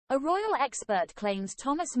A royal expert claims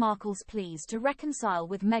Thomas Markle's pleas to reconcile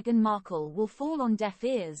with Meghan Markle will fall on deaf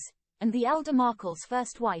ears, and the elder Markle's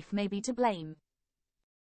first wife may be to blame.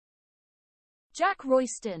 Jack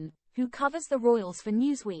Royston, who covers the royals for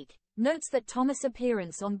Newsweek, notes that Thomas'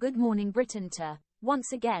 appearance on Good Morning Britain to,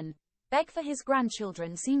 once again, beg for his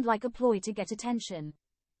grandchildren seemed like a ploy to get attention.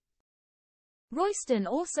 Royston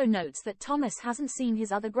also notes that Thomas hasn't seen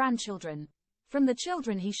his other grandchildren, from the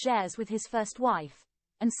children he shares with his first wife,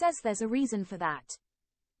 and says there's a reason for that.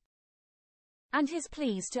 And his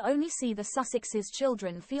pleas to only see the Sussexes'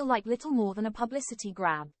 children feel like little more than a publicity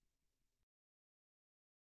grab.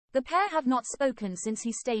 The pair have not spoken since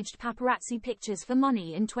he staged paparazzi pictures for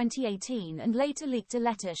money in 2018 and later leaked a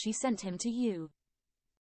letter she sent him to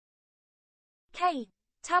UK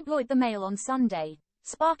tabloid The Mail on Sunday,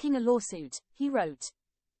 sparking a lawsuit, he wrote.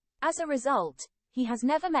 As a result, he has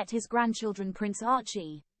never met his grandchildren Prince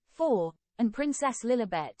Archie, 4, and Princess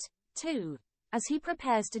Lilibet, 2, as he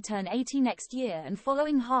prepares to turn 80 next year and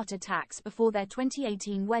following heart attacks before their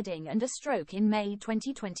 2018 wedding and a stroke in May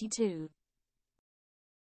 2022.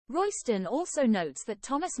 Royston also notes that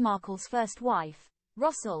Thomas Markle's first wife,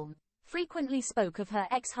 Russell, frequently spoke of her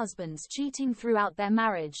ex-husband's cheating throughout their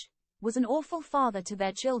marriage, was an awful father to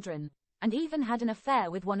their children, and even had an affair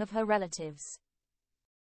with one of her relatives.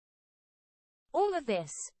 All of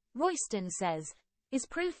this, Royston says, is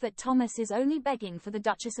proof that Thomas is only begging for the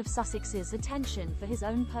Duchess of Sussex's attention for his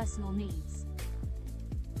own personal needs.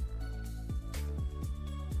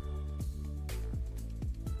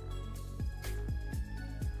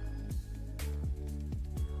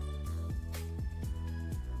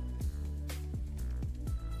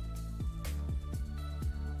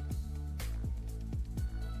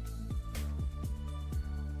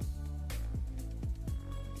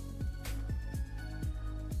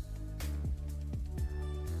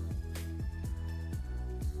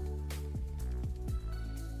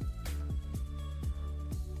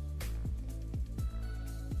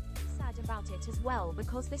 About it as well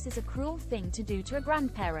because this is a cruel thing to do to a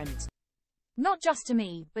grandparent. Not just to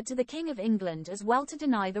me, but to the King of England as well, to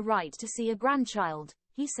deny the right to see a grandchild,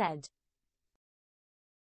 he said.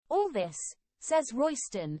 All this, says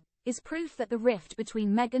Royston, is proof that the rift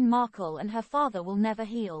between Meghan Markle and her father will never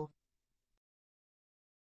heal.